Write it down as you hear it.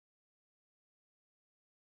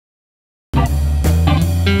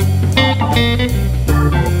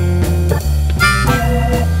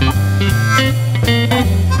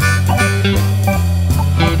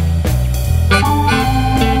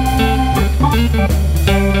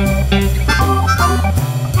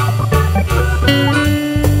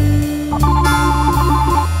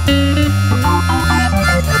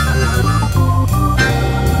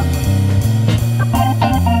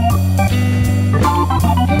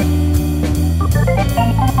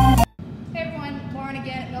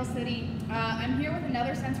I'm here with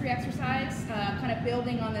another sensory exercise, kind of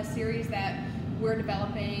building on this series that we're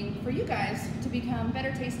developing for you guys to become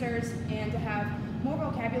better tasters and to have more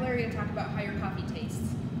vocabulary and talk about how your coffee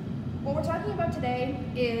tastes. What we're talking about today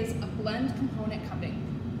is a blend component cupping.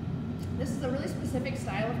 This is a really specific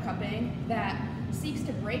style of cupping that seeks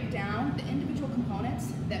to break down the individual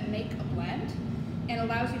components that make a blend and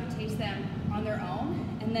allows you to taste them on their own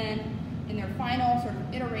and then in their final sort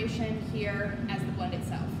of iteration here as the blend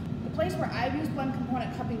itself. The place where I've used blend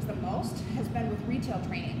component cuppings the most has been with retail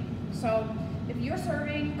training. So if you're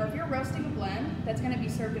serving or if you're roasting a blend that's going to be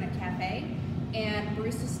served in a cafe and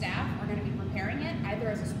barista staff are going to be preparing it either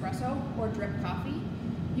as espresso or drip coffee,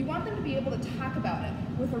 you want them to be able to talk about it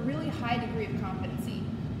with a really high degree of competency.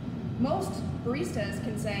 Most baristas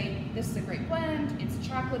can say, this is a great blend, it's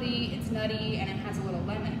chocolatey, it's nutty, and it has a little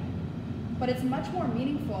lemon. But it's much more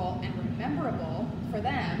meaningful and rememberable for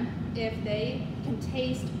them if they can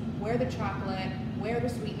taste where the chocolate, where the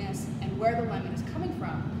sweetness, and where the lemon is coming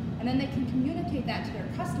from. And then they can communicate that to their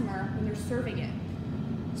customer when they're serving it.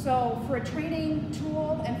 So for a training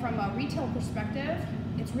tool and from a retail perspective,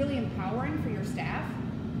 it's really empowering for your staff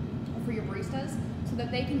or for your baristas so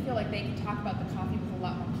that they can feel like they can talk about the coffee with a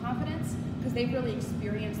lot more confidence because they've really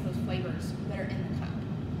experienced those flavors that are in the cup.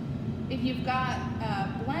 If you've got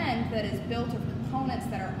a blend that is built of components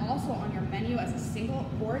that are also on your menu as a single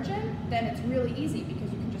origin, then it's really easy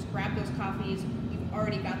because you can just grab those coffees, you've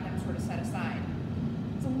already got them sort of set aside.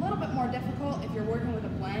 It's a little bit more difficult if you're working with a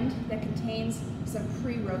blend that contains some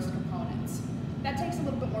pre-roast components. That takes a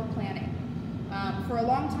little bit more planning. For a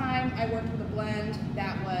long time, I worked with a blend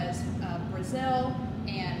that was Brazil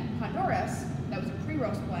and Honduras, that was a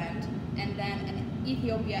pre-roast blend, and then an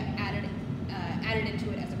Ethiopia added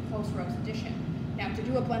into it as a post-roast addition. Now, to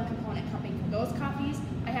do a blend component cupping for those coffees,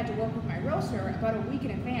 I had to work with my roaster about a week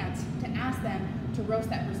in advance to ask them to roast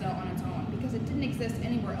that Brazil on its own because it didn't exist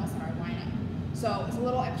anywhere else in our lineup. So it's a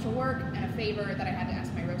little extra work and a favor that I had to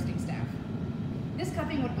ask my roasting staff. This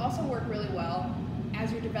cupping would also work really well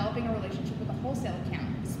as you're developing a relationship with a wholesale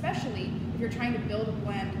account, especially if you're trying to build a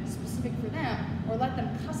blend specific for them or let them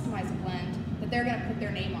customize a blend that they're going to put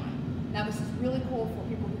their name on. Now, this is really cool for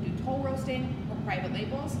people who do toll roasting or private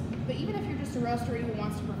labels, but even if you're just a roastery who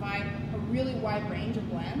wants to provide a really wide range of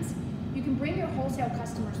blends, you can bring your wholesale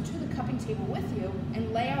customers to the cupping table with you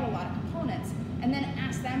and lay out a lot of components and then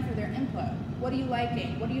ask them for their input. What are you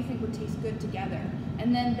liking? What do you think would taste good together?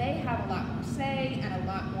 And then they have a lot more say and a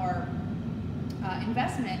lot more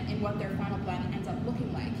investment in what their final blend ends up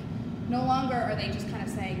looking like. No longer are they just kind of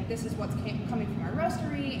saying, this is what's coming from our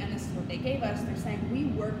roastery and this is what they gave us. They're saying, we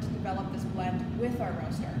worked to develop this blend with our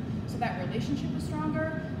roaster. So that relationship is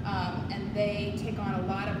stronger and they take on a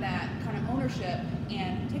lot of that kind of ownership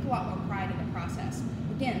and take a lot more pride in the process.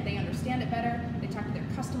 Again, they understand it better, they talk to their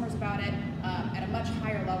customers about it at a much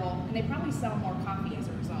higher level, and they probably sell more coffee as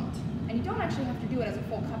a result. And you don't actually have to do it as a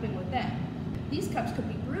full cupping with them. These cups could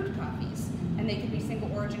be brewed coffees, and they could be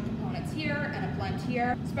single origin components here and a blend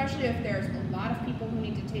here, especially if there's a lot of people who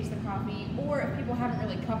need to taste the coffee, or if people haven't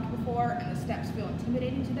really cupped before and the steps feel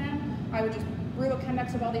intimidating to them. I would just brew a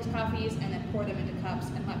Chemex of all these coffees and then pour them into cups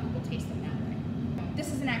and let people taste them that way.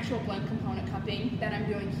 This is an actual blend component cupping that I'm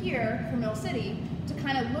doing here for Mill City to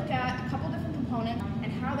kind of look at a couple different components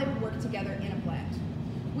and how they would work together in a blend.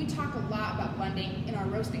 We talk a lot about blending in our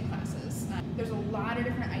roasting classes. There's a lot of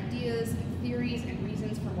different ideas and theories and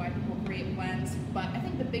reasons for why people create blends, but I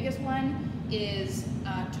think the biggest one is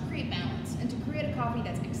to create balance and to create a coffee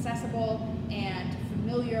that's accessible and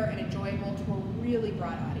familiar and enjoyable to a really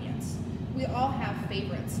broad audience. We all have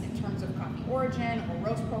favorites in terms of coffee origin or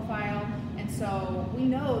roast profile, and so we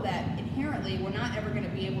know that inherently we're not ever going to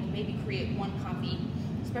be able to maybe create one coffee,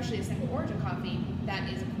 especially a single origin coffee, that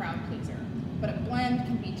is a crowd pleaser. But a blend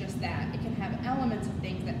can be just that. It can have elements of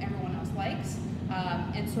things that everyone else likes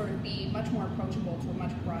and sort of be much more approachable to a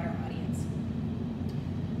much broader audience.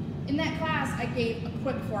 In that class, I gave a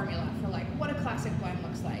quick formula for like what a classic blend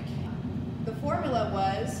looks like. The formula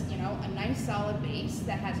was, a nice solid base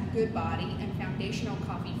that has good body and foundational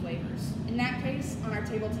coffee flavors. In that case, on our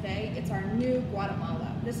table today, it's our new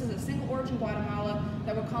Guatemala. This is a single origin Guatemala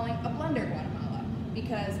that we're calling a blender Guatemala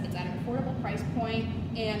because it's at an affordable price point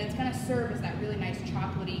and it's going to serve as that really nice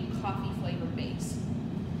chocolatey coffee flavored base.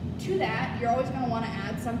 To that, you're always going to want to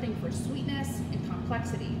add something for sweetness and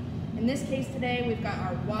complexity. In this case today, we've got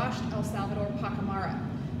our washed El Salvador Pacamara.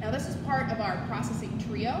 Now this is part of our processing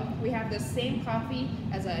trio. We have this same coffee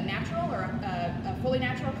as a natural or a fully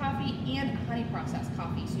natural coffee and a honey processed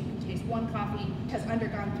coffee. So you can taste one coffee has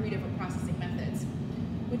undergone 3 different processing methods.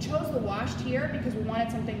 We chose the washed here because we wanted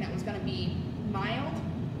something that was going to be mild,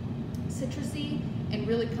 citrusy, and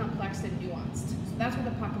really complex and nuanced. So that's what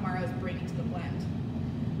the Pacamaro is bringing to the blend.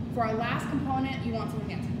 For our last component, you want something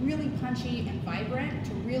that's really punchy and vibrant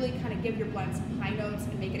to really kind of give your blend some high notes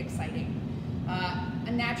and make it exciting.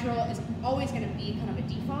 A natural is always going to be kind of a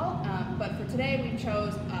default, but for today we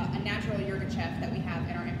chose a natural Yirgacheffe that we have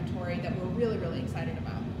in our inventory that we're really, really excited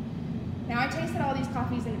about. Now I tasted all these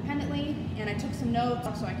coffees independently and I took some notes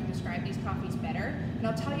so I can describe these coffees better, and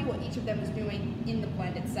I'll tell you what each of them is doing in the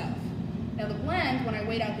blend itself. Now the blend, when I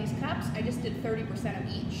weighed out these cups, I just did 30% of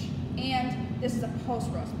each. And this is a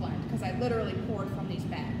post-roast blend because I literally poured from these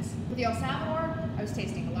bags. For the El Salvador, I was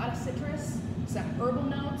tasting a lot of citrus, some herbal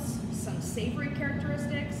notes, some savory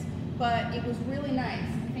characteristics, but it was really nice.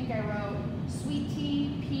 I think I wrote sweet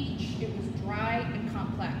tea, peach, it was dry and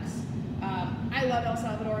complex. I love El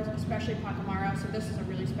Salvador's, especially Pacamaro, so this is a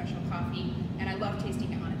really special coffee, and I love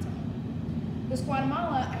tasting it on its own. This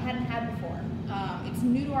Guatemala I hadn't had before. It's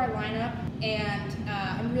new to our lineup, and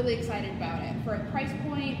I'm really excited about it. For a price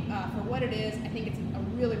point, for what it is, I think it's a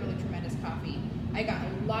really, really tremendous coffee. I got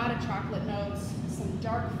a lot of chocolate notes, some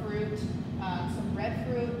dark fruit, some red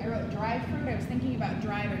fruit. I wrote dried fruit. I was thinking about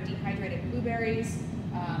dried or dehydrated blueberries,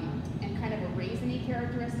 and kind of a raisiny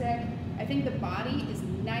characteristic. I think the body is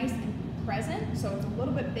nice and present, so it's a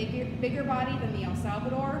little bit bigger body than the El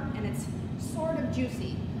Salvador, and it's sort of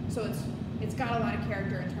juicy. So it's got a lot of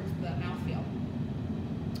character in terms of the mouthfeel.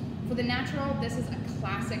 For the natural, this is a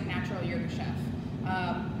classic natural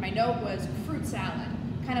Yirgacheffe. My note was fruit salad,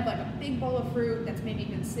 kind of like a big bowl of fruit that's maybe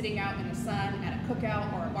been sitting out in the sun at a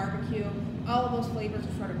cookout or a barbecue. All of those flavors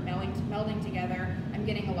are sort of melding together. I'm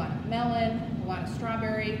getting a lot of melon, a lot of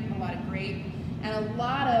strawberry, a lot of grape, and a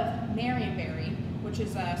lot of Marionberry, which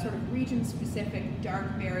is a sort of region-specific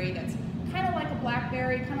dark berry that's kind of like a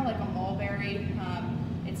blackberry, kind of like a mulberry.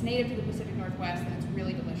 It's native to the Pacific Northwest, and it's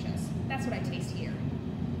really delicious. That's what I taste here.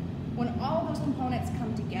 When all of those components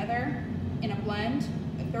come together in a blend,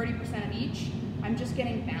 at 30% of each, I'm just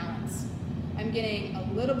getting balance. I'm getting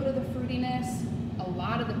a little bit of the fruitiness, a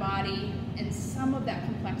lot of the body, and some of that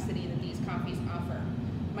complexity that these coffees offer.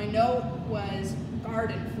 My note was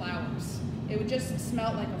garden flowers. It would just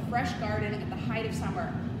smell like a fresh garden at the height of summer,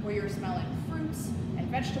 where you're smelling fruits and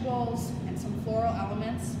vegetables and some floral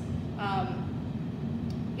elements.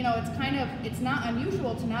 You know, it's not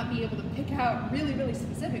unusual to not be able to pick out really, really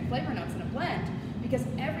specific flavor notes in a blend, because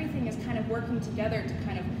everything is kind of working together to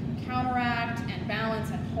kind of counteract and balance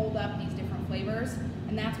and hold up these different flavors,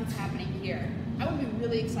 and that's what's happening here. I would be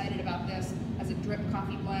really excited about this as a drip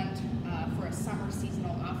coffee blend for a summer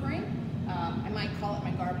seasonal offering. I might call it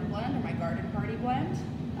my garden blend or my garden party blend,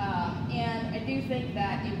 and I do think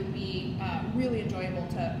that it would be really enjoyable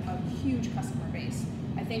to a huge customer base.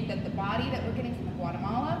 I think that the body that we're getting from the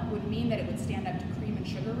Guatemala would mean that it would stand up to cream and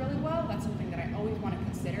sugar really well. That's something that I always want to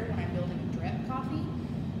consider when I'm building a drip coffee.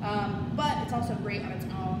 But it's also great on its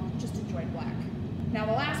own, just enjoy black. Now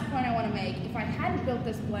the last point I want to make, if I hadn't built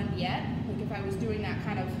this blend yet, like if I was doing that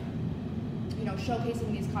kind of, you know,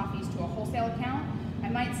 showcasing these coffees to a wholesale account, I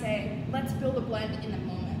might say, let's build a blend in the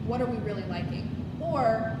moment. What are we really liking?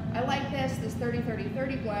 Or, I like this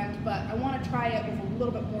 30-30-30 blend, but I want to try it with a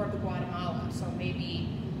little bit more of the Guatemala. So maybe,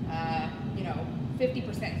 you know,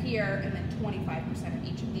 50% here and then 25% of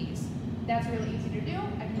each of these. That's really easy to do.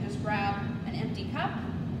 I can just grab an empty cup,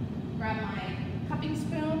 grab my cupping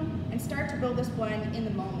spoon, and start to build this blend in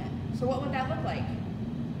the moment. So what would that look like?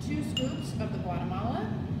 2 scoops of the Guatemala,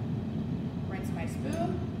 rinse my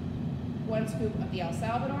spoon, 1 scoop of the El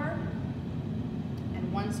Salvador,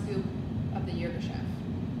 and 1 scoop of the Yirgacheffe.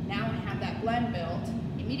 Now I have that blend built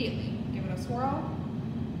immediately. Give it a swirl.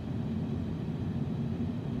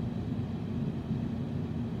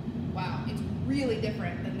 Wow, it's really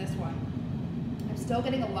different than this one. I'm still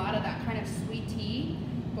getting a lot of that kind of sweet tea,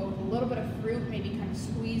 but with a little bit of fruit maybe kind of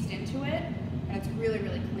squeezed into it, and it's really,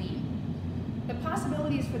 really clean. The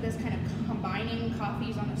possibilities for this kind of combining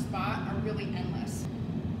coffees on the spot are really endless.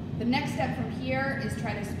 The next step from here is to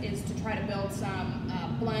try to build some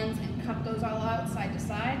blends and cup those all out side to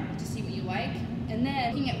side to see what you like, and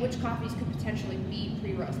then looking at which coffees could potentially be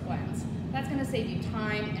pre-roast blends. That's going to save you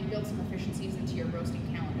time and build some efficiencies into your roasting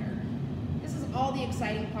calendar. This is all the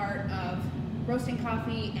exciting part of roasting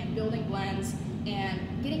coffee and building blends and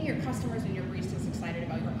getting your customers and your baristas excited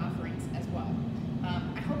about your offerings as well.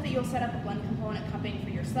 I hope that you'll set up a blend component cupping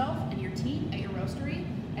for yourself and your team at your roastery,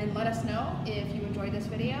 and let us know if you enjoyed this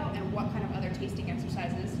video and what kind of other tasting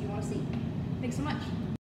exercises you want to see. Thanks so much.